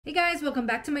Hey guys, welcome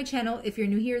back to my channel. If you're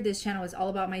new here, this channel is all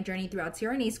about my journey throughout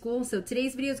CRNA school. So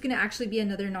today's video is going to actually be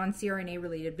another non-CRNA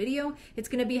related video. It's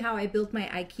going to be how I built my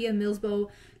IKEA Milsbo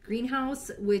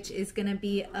greenhouse, which is going to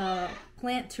be a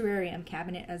plant terrarium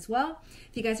cabinet as well.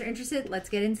 If you guys are interested, let's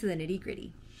get into the nitty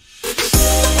gritty.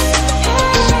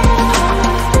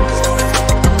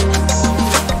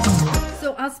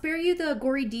 So I'll spare you the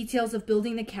gory details of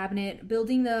building the cabinet,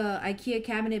 building the IKEA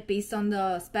cabinet based on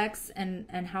the specs and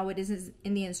how it is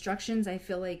in the instructions. I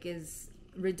feel like is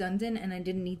redundant and I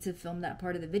didn't need to film that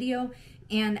part of the video.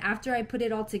 And after I put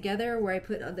it all together, where I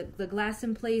put the glass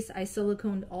in place, I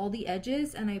siliconed all the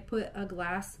edges and I put a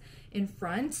glass in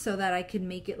front so that I could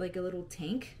make it like a little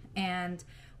tank. And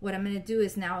what I'm going to do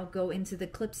is now go into the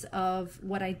clips of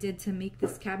what I did to make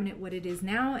this cabinet what it is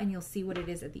now, and you'll see what it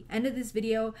is at the end of this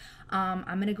video. I'm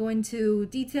going to go into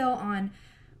detail on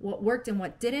what worked and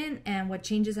what didn't, and what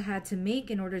changes I had to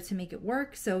make in order to make it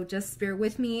work. So just bear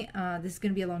with me. This is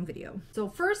going to be a long video. So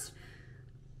first,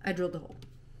 I drilled the hole.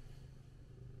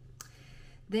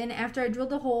 Then after I drilled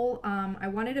the hole, I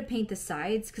wanted to paint the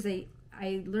sides because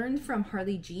I learned from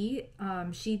Harley G.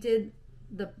 She did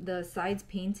the sides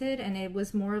painted, and it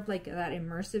was more of like that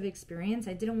immersive experience.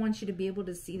 I didn't want you to be able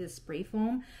to see the spray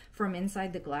foam from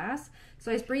inside the glass,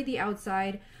 so I sprayed the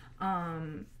outside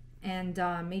and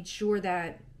made sure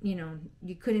that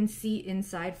you couldn't see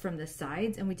inside from the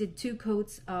sides, and we did 2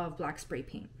 coats of black spray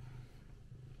paint.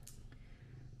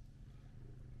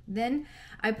 Then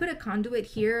I put a conduit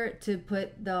here to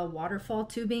put the waterfall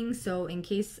tubing, so in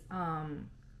case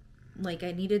like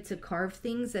I needed to carve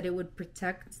things, that it would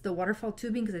protect the waterfall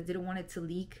tubing, because I didn't want it to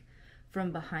leak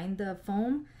from behind the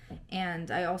foam. And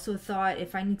I also thought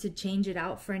if I need to change it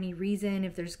out for any reason,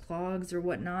 if there's clogs or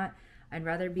whatnot, I'd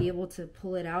rather be able to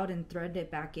pull it out and thread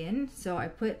it back in. So I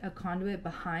put a conduit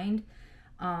behind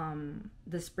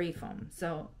the spray foam.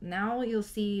 So now you'll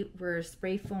see we're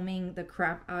spray foaming the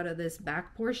crap out of this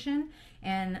back portion,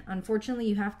 and unfortunately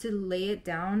you have to lay it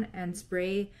down and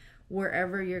spray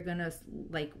wherever you're gonna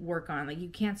like work on. Like you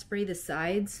can't spray the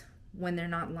sides when they're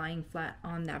not lying flat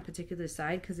on that particular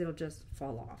side, because it'll just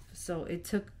fall off. So it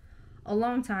took a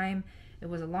long time. It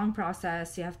was a long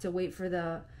process. You have to wait for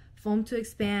the foam to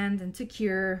expand and to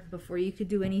cure before you could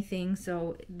do anything.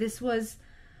 So this was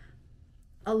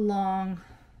a long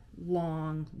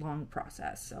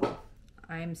process. So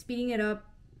I'm speeding it up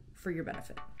for your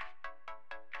benefit.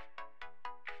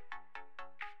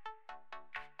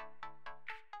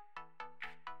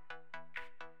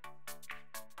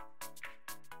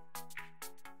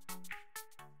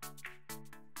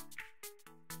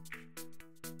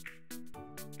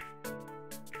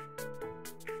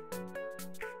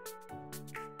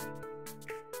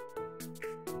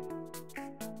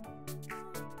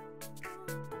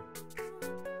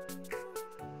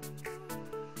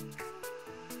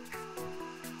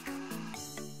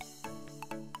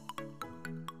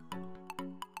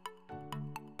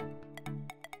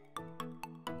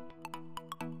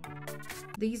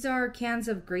 These are cans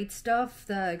of Great Stuff,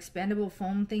 the expandable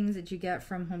foam things that you get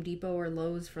from Home Depot or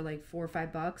Lowe's for like $4 or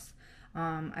 $5.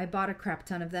 I bought a crap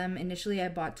ton of them. Initially I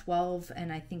bought 12,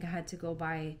 and I think I had to go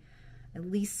buy at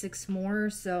least 6 more.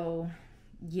 So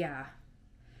yeah,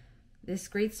 this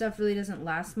Great Stuff really doesn't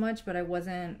last much, but I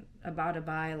wasn't about to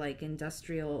buy like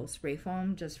industrial spray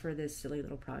foam just for this silly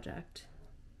little project.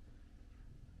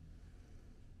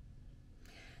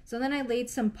 So then I laid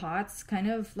some pots,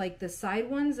 kind of like the side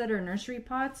ones that are nursery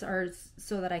pots are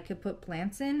so that I could put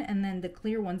plants in, and then the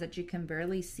clear ones that you can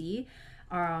barely see,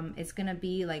 it's gonna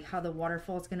be like how the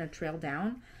waterfall is gonna trail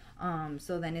down.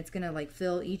 So then it's gonna like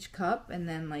fill each cup and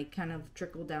then like kind of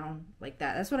trickle down like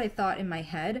that. That's what I thought in my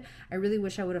head. I really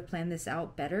wish I would have planned this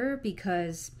out better,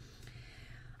 because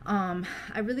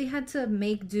I really had to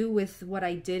make do with what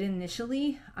I did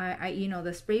initially. I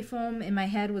the spray foam in my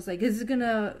head was like, is it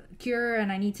gonna cure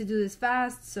and I need to do this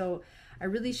fast? So I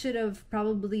really should have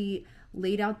probably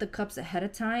laid out the cups ahead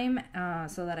of time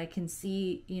so that I can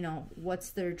see, what's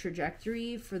their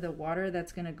trajectory for the water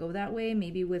that's gonna go that way,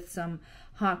 maybe with some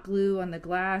hot glue on the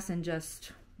glass and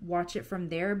just watch it from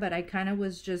there. But I kind of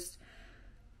was just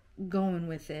going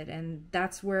with it, and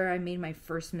that's where I made my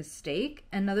first mistake.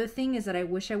 Another thing is that I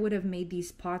wish I would have made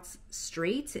these pots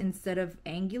straight instead of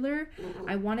angular.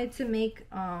 I wanted to make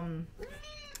kind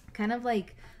of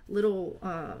like little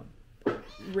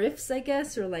rifts, I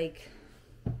guess, or like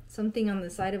something on the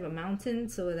side of a mountain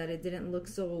so that it didn't look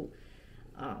so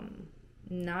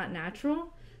not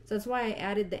natural. So that's why I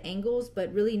added the angles,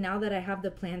 but really now that I have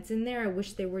the plants in there, I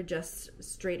wish they were just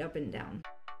straight up and down.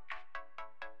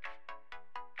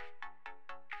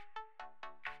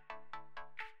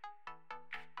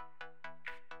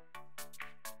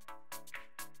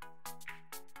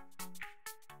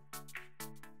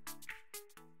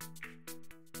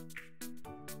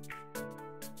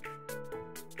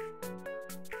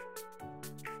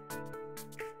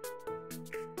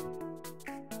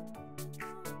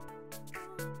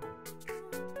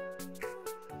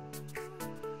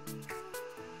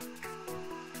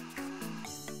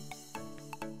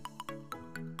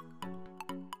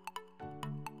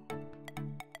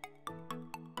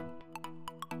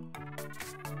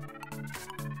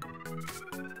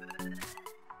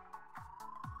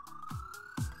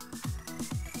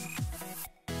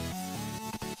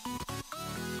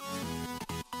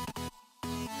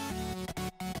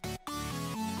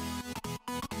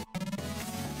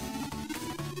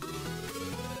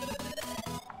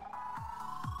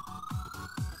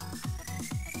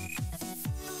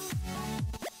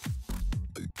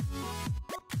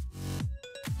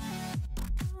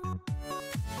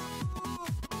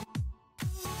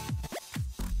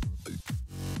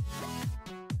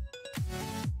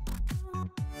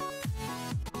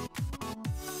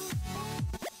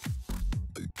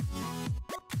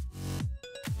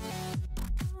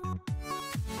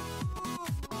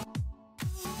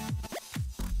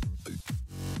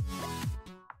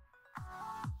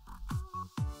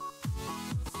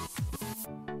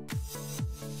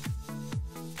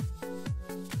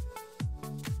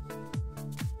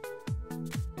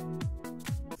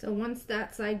 So once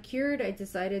that side cured, I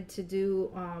decided to do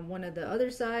one of the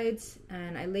other sides,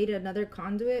 and I laid another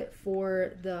conduit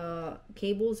for the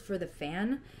cables for the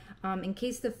fan. In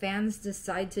case the fans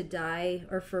decide to die,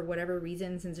 or for whatever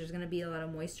reason, since there's going to be a lot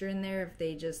of moisture in there, if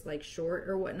they just like short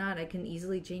or whatnot, I can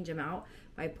easily change them out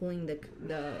by pulling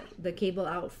the cable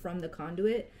out from the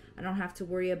conduit. I don't have to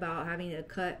worry about having to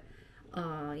cut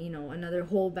you know, another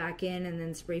hole back in and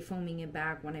then spray foaming it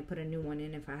back when I put a new one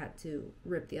in if I had to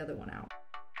rip the other one out.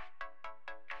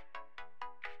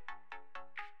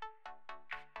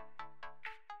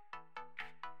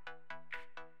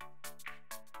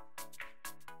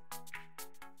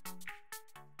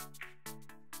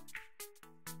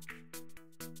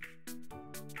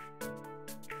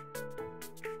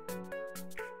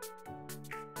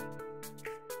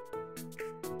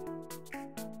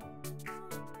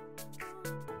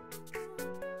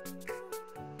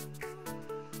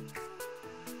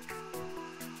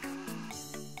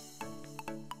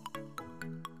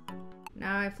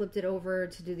 Now I flipped it over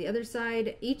to do the other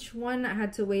side. Each one I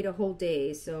had to wait a whole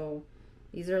day. So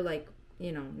these are like,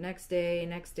 you know, next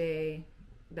day,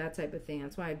 that type of thing.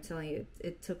 That's why I'm telling you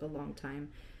it took a long time.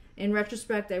 In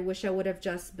retrospect, I wish I would have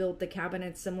just built the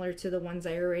cabinets similar to the ones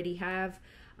I already have.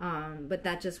 But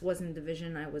that just wasn't the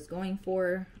vision I was going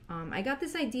for. I got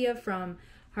this idea from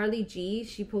Harley G.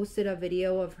 She posted a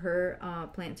video of her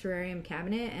plant terrarium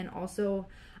cabinet, and also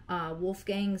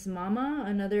Wolfgang's Mama,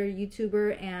 another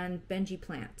YouTuber, and Benji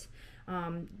Plant.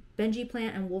 Benji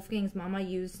Plant and Wolfgang's Mama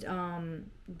used the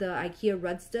IKEA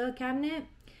Rudsta cabinet,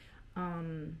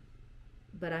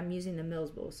 but I'm using the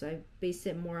Milsbo, so I based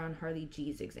it more on Harley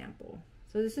G's example.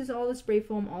 So this is all the spray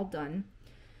foam all done.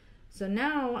 So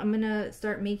now I'm gonna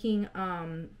start making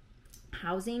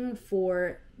housing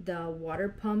for the water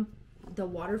pump, the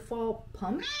waterfall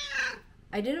pump.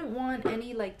 I didn't want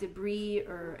any like debris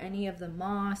or any of the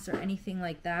moss or anything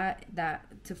like that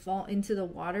to fall into the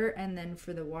water, and then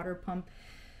for the water pump,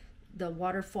 the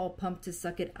waterfall pump to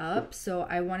suck it up. So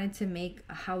I wanted to make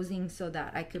a housing so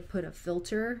that I could put a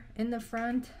filter in the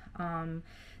front.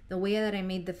 The way that I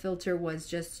made the filter was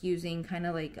just using kind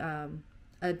of like a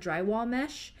drywall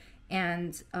mesh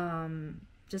and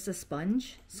just a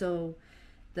sponge. So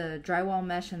the drywall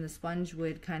mesh and the sponge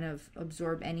would kind of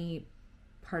absorb any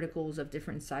particles of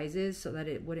different sizes so that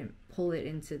it wouldn't pull it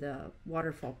into the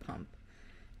waterfall pump,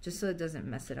 just so it doesn't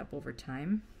mess it up over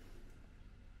time.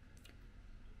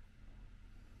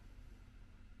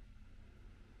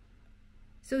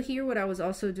 So here what I was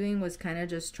also doing was kind of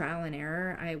just trial and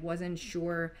error. I wasn't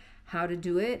sure how to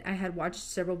do it. I had watched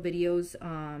several videos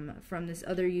from this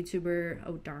other YouTuber.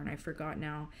 Oh darn, I forgot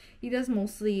now. He does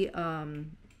mostly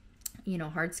you know,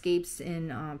 hardscapes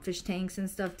and fish tanks and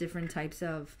stuff, different types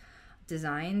of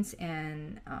designs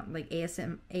and like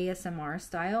ASMR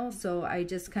style. So I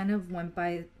just kind of went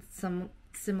by some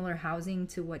similar housing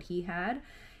to what he had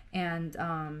and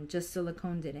just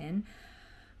siliconed it in.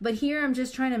 But here I'm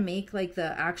just trying to make like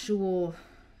the actual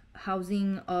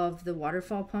housing of the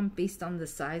waterfall pump based on the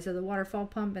size of the waterfall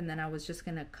pump, and then I was just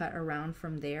gonna cut around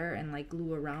from there and like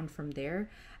glue around from there.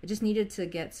 I just needed to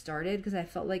get started because I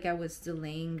felt like I was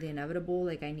delaying the inevitable.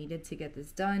 Like I needed to get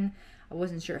this done. I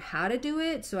wasn't sure how to do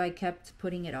it, so I kept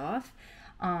putting it off.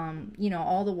 You know,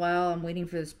 all the while I'm waiting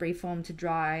for the spray foam to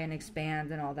dry and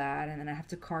expand and all that, and then I have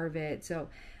to carve it. So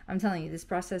I'm telling you, this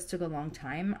process took a long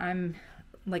time.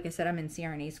 Like I said, I'm in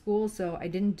CRNA school, so I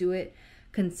didn't do it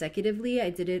consecutively.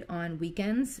 I did it on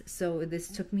weekends, so this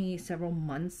took me several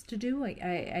months to do. Like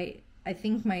I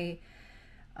think my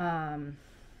I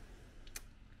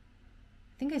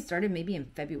think I started maybe in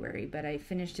February, but I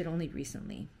finished it only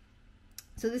recently.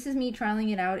 So this is me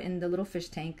trialing it out in the little fish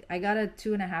tank. I got a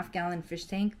 2.5 gallon fish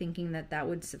tank thinking that that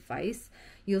would suffice.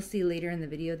 You'll see later in the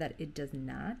video that it does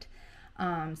not.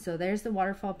 So there's the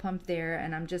waterfall pump there,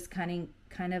 and I'm just kind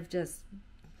of just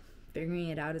figuring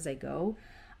it out as I go.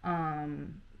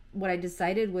 What I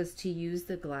decided was to use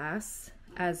the glass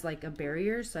as like a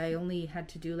barrier, so I only had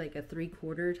to do like a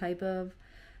 3/4 type of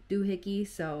doohickey.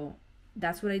 So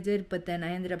that's what I did, but then I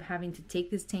ended up having to take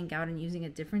this tank out and using a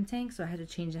different tank, so I had to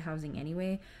change the housing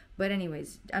anyway. But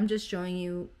anyways, I'm just showing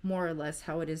you more or less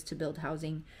how it is to build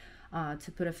housing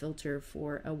to put a filter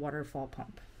for a waterfall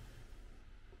pump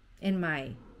in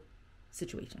my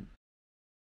situation.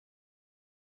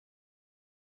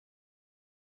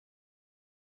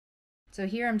 So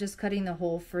here I'm just cutting the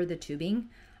hole for the tubing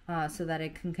so that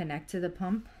it can connect to the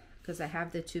pump, because I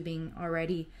have the tubing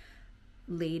already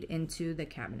laid into the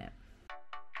cabinet.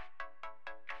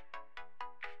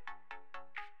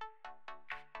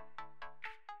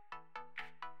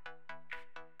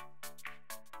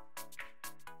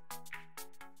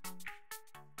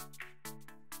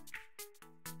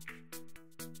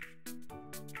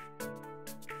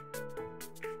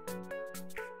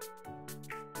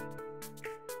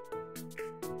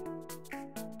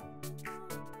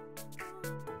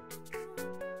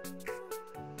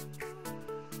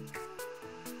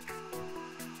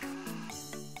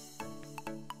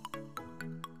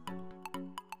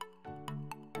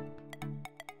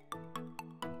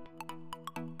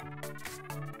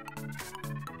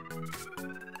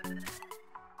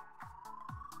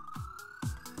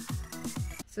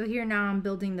 So here now I'm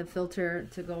building the filter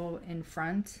to go in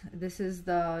front. This is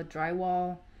the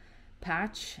drywall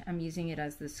patch. I'm using it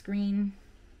as the screen.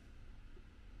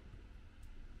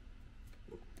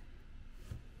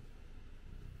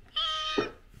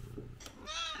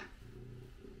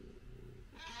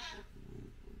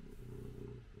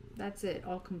 That's it,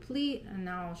 all complete, and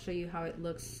now I'll show you how it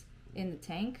looks in the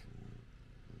tank.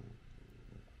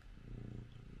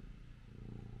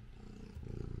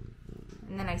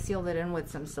 And then I sealed it in with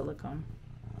some silicone.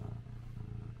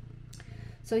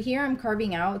 So here I'm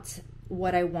carving out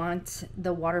what I want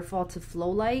the waterfall to flow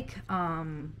like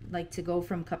to go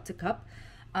from cup to cup.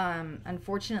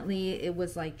 Unfortunately, it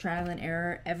was like trial and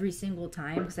error every single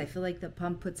time, because I feel like the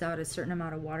pump puts out a certain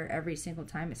amount of water every single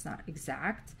time. It's not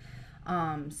exact.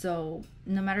 So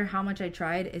no matter how much I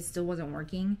tried, it still wasn't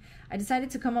working. I decided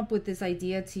to come up with this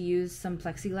idea to use some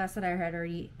plexiglass that I had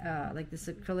already, like this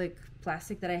acrylic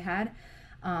plastic that I had,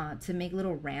 to make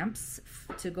little ramps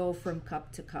to go from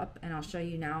cup to cup. And I'll show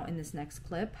you now in this next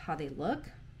clip how they look.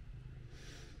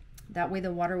 That way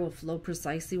the water will flow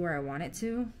precisely where I want it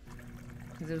to,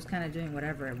 because it was kind of doing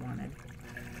whatever it wanted.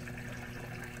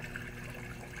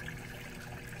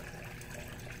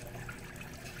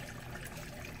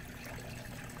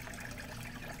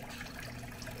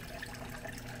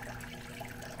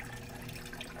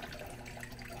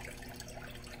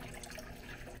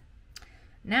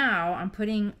 Now I'm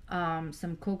putting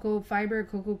some cocoa fiber,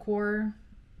 Coco Coir.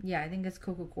 Yeah, I think it's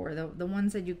Coco Coir. The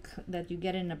ones that you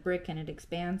get in a brick and it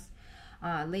expands.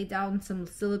 Laid down some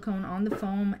silicone on the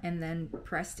foam and then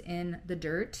pressed in the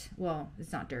dirt. Well,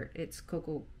 it's not dirt, it's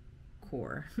Coco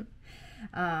Coir.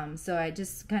 So I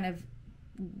just kind of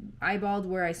eyeballed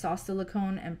where I saw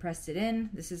silicone and pressed it in.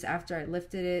 This is after I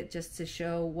lifted it, just to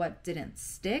show what didn't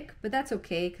stick, but that's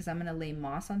okay because I'm gonna lay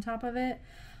moss on top of it.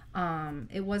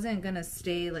 It wasn't gonna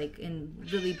stay like in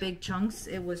really big chunks.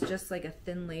 It was just like a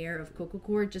thin layer of Coco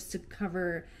Coir just to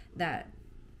cover that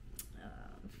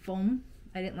foam.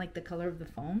 I didn't like the color of the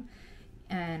foam,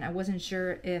 and I wasn't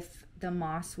sure if the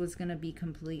moss was gonna be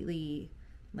completely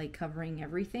like covering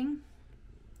everything.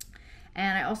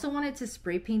 And I also wanted to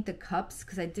spray paint the cups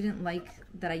because I didn't like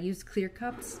that I used clear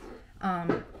cups.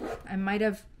 I might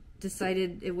have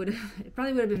decided it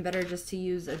probably would have been better just to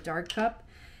use a dark cup.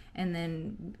 And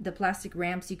then the plastic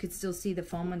ramps, you could still see the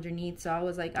foam underneath. So I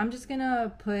was like, I'm just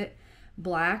gonna put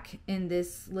black in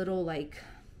this little like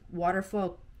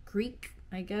waterfall creek,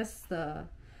 I guess,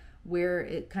 where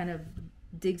it kind of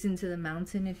digs into the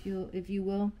mountain, if you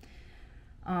will.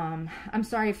 I'm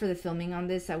sorry for the filming on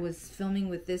this. I was filming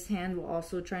with this hand while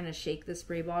also trying to shake the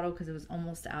spray bottle because it was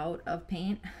almost out of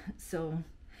paint. So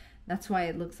that's why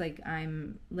it looks like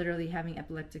I'm literally having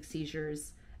epileptic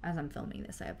seizures as I'm filming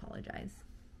this. I apologize.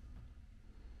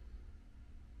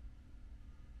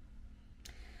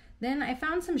 Then I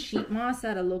found some sheet moss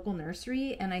at a local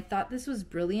nursery, and I thought this was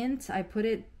brilliant. I put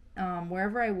it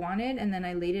wherever I wanted, and then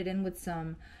I laid it in with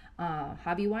some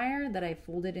hobby wire that I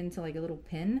folded into like a little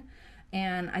pin.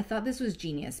 And I thought this was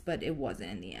genius, but it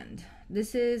wasn't in the end.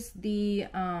 This is the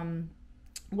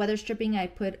weather stripping I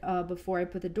put before I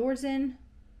put the doors in,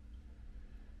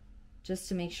 just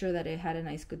to make sure that it had a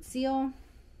nice good seal.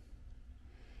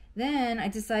 Then I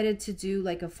decided to do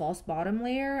like a false bottom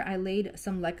layer. I laid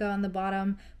some leca on the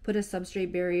bottom, put a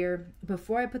substrate barrier.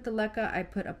 Before I put the leca, I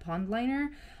put a pond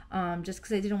liner, just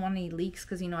because I didn't want any leaks,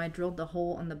 because, you know, I drilled the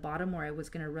hole on the bottom where I was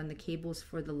going to run the cables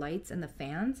for the lights and the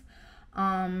fans.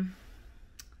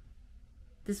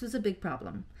 This was a big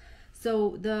problem.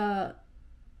 So the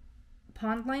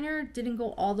pond liner didn't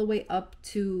go all the way up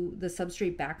to the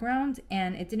substrate background,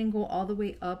 and it didn't go all the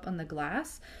way up on the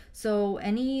glass. So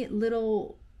any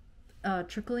little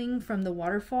trickling from the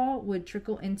waterfall would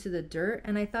trickle into the dirt,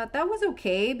 and I thought that was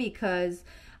okay because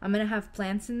I'm gonna have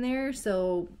plants in there,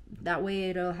 so that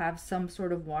way it'll have some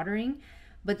sort of watering.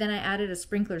 But then I added a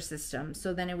sprinkler system,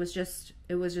 so then it was just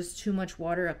too much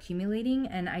water accumulating,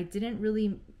 and I didn't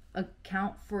really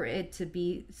account for it to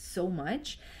be so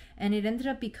much, and it ended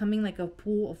up becoming like a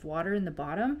pool of water in the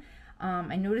bottom.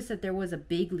 I noticed that there was a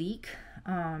big leak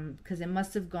because it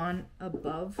must have gone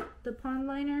above the pond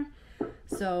liner.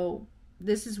 So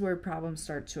this is where problems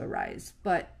start to arise.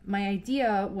 But my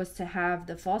idea was to have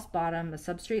the false bottom, a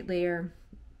substrate layer,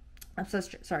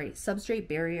 substrate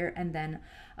barrier, and then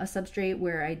a substrate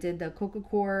where I did the Coco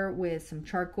Coir with some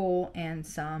charcoal and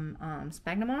some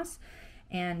Spagnum Moss.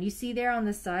 And you see there on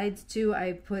the sides too,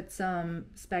 I put some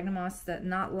Spagnum Moss,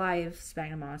 not live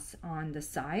Spagnum Moss, on the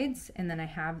sides, and then I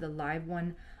have the live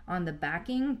one on the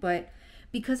backing. But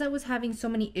because I was having so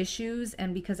many issues,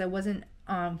 and because I wasn't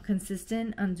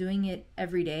consistent on doing it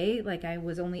every day, like I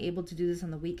was only able to do this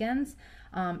on the weekends,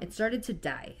 it started to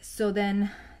die. So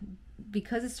then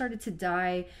because it started to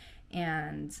die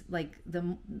and like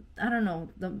I don't know,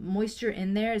 the moisture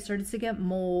in there, it started to get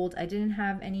mold. I didn't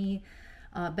have any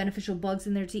beneficial bugs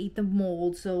in there to eat the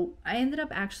mold. So I ended up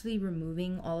actually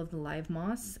removing all of the live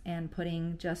moss and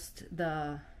putting just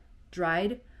the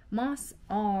dried moss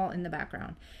all in the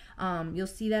background. You'll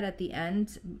see that at the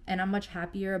end, and I'm much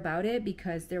happier about it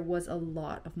because there was a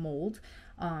lot of mold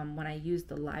when I used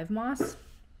the live moss.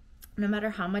 No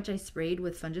matter how much I sprayed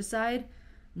with fungicide,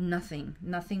 nothing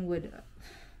would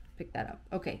pick that up.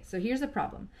 Okay, so here's the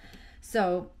problem.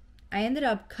 So I ended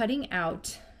up cutting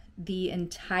out the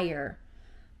entire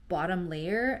bottom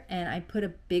layer and I put a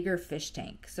bigger fish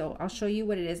tank. So I'll show you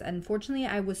what it is. Unfortunately,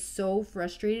 I was so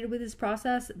frustrated with this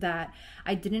process that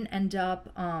I didn't end up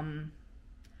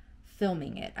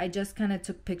filming it. I just kind of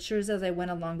took pictures as I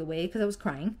went along the way because I was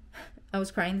crying. I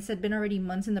was crying. This had been already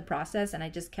months in the process and I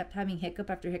just kept having hiccup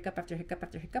after hiccup after hiccup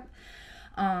after hiccup.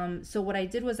 So what I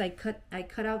did was I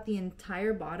cut out the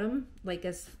entire bottom, like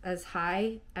as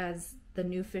high as the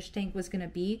new fish tank was going to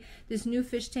be. This new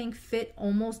fish tank fit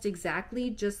almost exactly,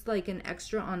 just like an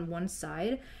extra on one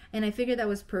side. And I figured that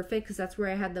was perfect because that's where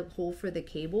I had the hole for the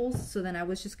cables. So then I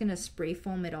was just going to spray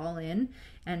foam it all in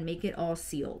and make it all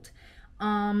sealed.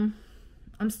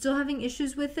 I'm still having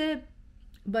issues with it,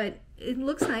 but it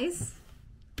looks nice.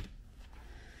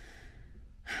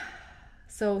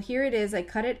 So here it is. I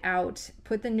cut it out,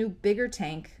 put the new bigger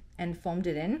tank and foamed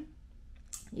it in.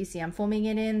 You see I'm foaming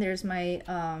it in. There's my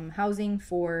housing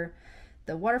for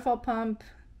the waterfall pump.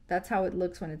 That's how it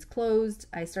looks when it's closed.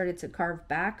 I started to carve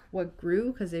back what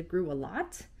grew because it grew a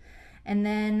lot. And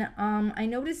then I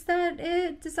noticed that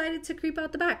it decided to creep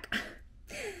out the back.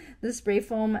 The spray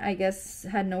foam, I guess,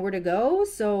 had nowhere to go,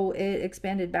 so it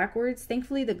expanded backwards.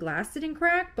 Thankfully, the glass didn't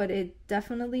crack, but it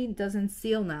definitely doesn't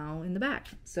seal now in the back.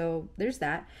 So there's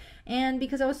that. And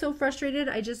because I was so frustrated,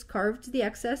 I just carved the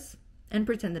excess and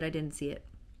pretended I didn't see it.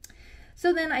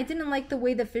 So then I didn't like the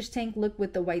way the fish tank looked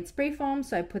with the white spray foam,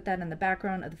 so I put that in the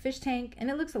background of the fish tank, and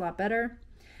it looks a lot better.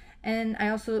 And I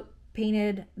also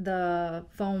painted the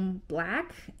foam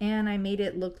black, and I made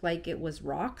it look like it was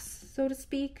rocks, so to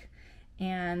speak.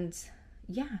 And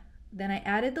yeah, then I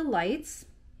added the lights.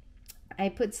 I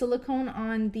put silicone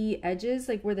on the edges,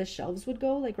 like where the shelves would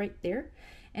go, like right there.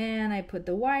 And I put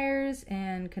the wires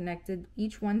and connected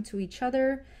each one to each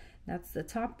other. That's the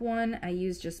top one. I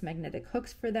used just magnetic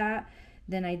hooks for that.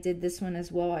 Then I did this one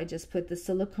as well. I just put the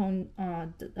silicone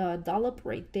dollop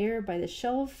right there by the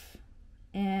shelf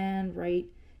and right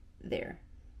there.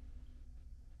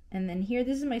 And then here,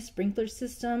 this is my sprinkler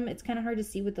system. It's kind of hard to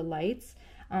see with the lights.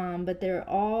 But they're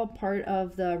all part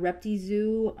of the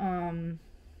ReptiZoo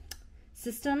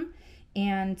system,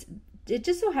 and it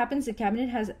just so happens the cabinet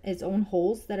has its own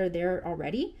holes that are there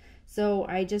already. So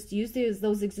I just used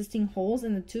those existing holes,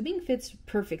 and the tubing fits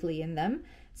perfectly in them.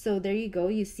 So there you go,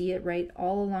 you see it right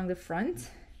all along the front,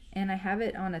 and I have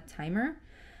it on a timer.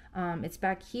 It's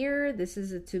back here. This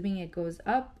is the tubing. It goes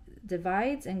up,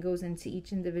 divides, and goes into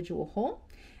each individual hole.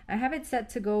 I have it set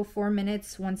to go 4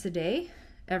 minutes once a day,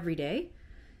 every day.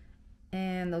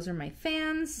 And those are my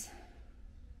fans.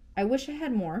 I wish I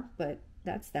had more, but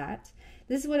that's that.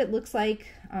 This is what it looks like.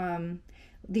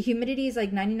 The humidity is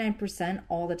like 99%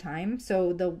 all the time.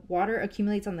 So the water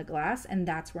accumulates on the glass, and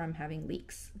that's where I'm having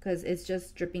leaks because it's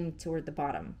just dripping toward the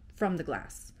bottom from the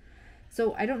glass.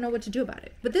 So I don't know what to do about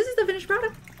it. But this is the finished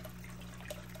product.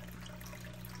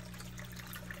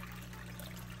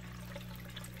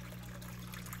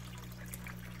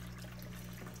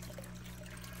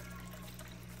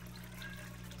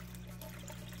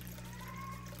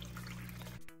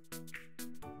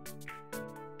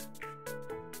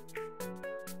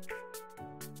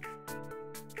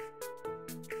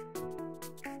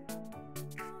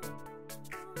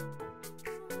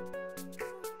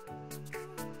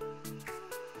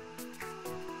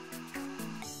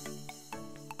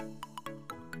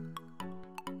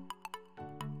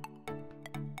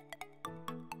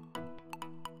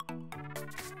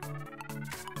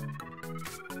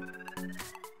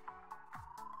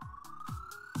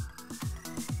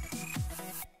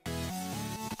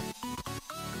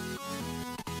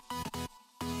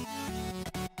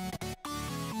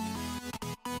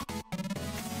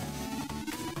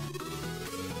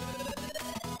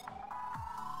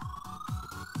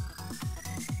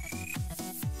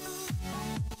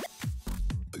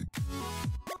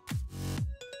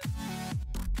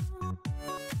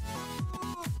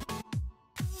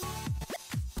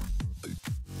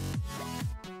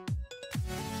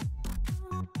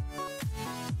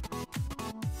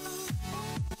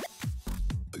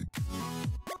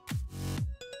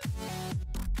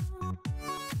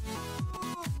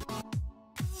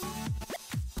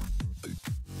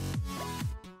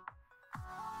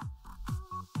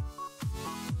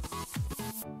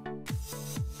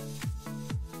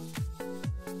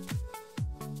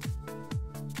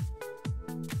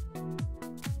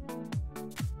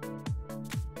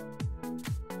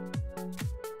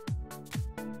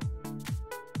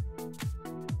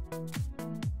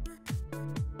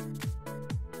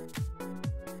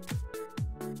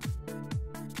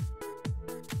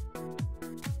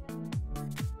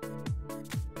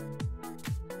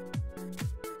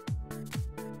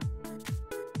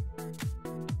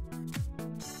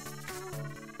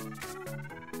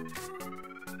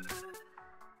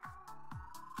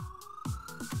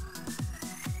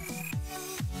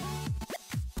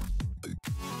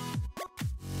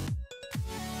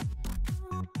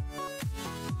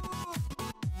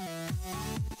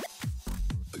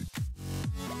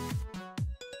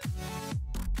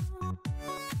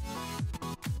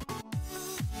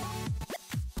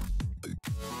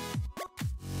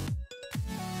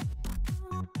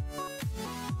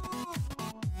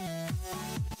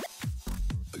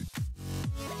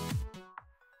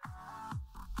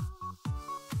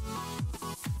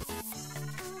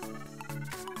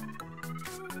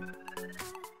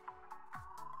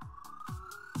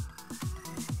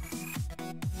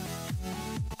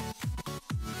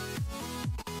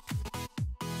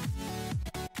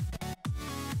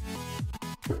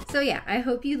 So yeah, I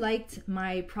hope you liked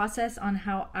my process on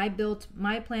how I built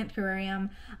my plant terrarium.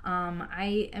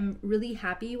 I am really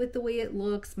happy with the way it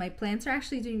looks. My plants are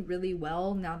actually doing really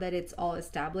well now that it's all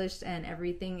established and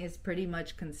everything is pretty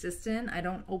much consistent. I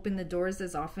don't open the doors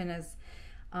as often as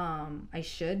I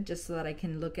should, just so that I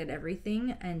can look at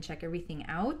everything and check everything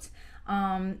out.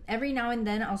 Every now and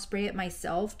then I'll spray it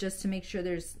myself just to make sure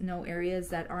there's no areas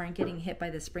that aren't getting hit by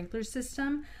the sprinkler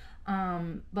system.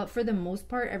 But for the most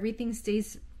part, everything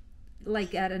stays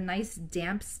like at a nice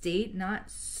damp state, not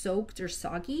soaked or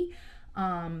soggy.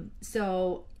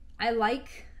 So I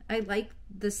like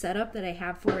the setup that I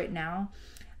have for it now.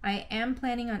 I am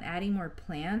planning on adding more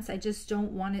plants. I just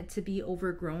don't want it to be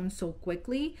overgrown so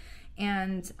quickly.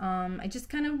 And I just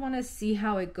kind of want to see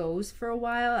how it goes for a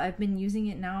while. I've been using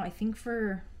it now, I think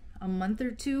for a month or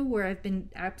two, where I've been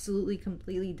absolutely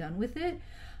completely done with it.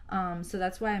 So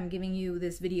that's why I'm giving you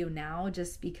this video now,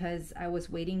 just because I was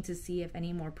waiting to see if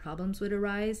any more problems would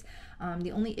arise.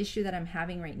 The only issue that I'm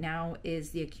having right now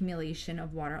is the accumulation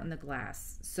of water on the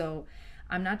glass. So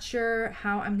I'm not sure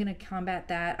how I'm gonna combat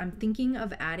that. I'm thinking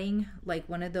of adding like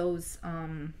one of those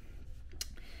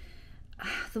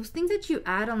things that you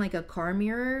add on like a car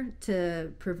mirror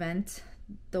to prevent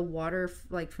the water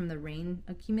like from the rain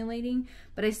accumulating,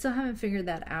 but I still haven't figured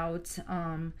that out.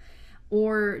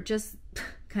 Or just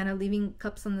kind of leaving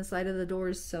cups on the side of the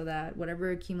doors so that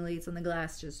whatever accumulates on the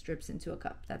glass just drips into a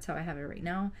cup. That's how I have it right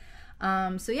now.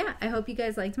 So yeah, I hope you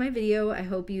guys liked my video. I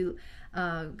hope you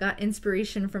got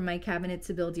inspiration from my cabinet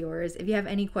to build yours. If you have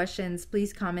any questions,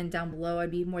 please comment down below. I'd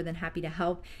be more than happy to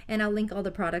help. And I'll link all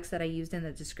the products that I used in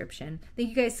the description. Thank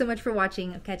you guys so much for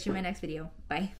watching. I'll catch you in my next video. Bye.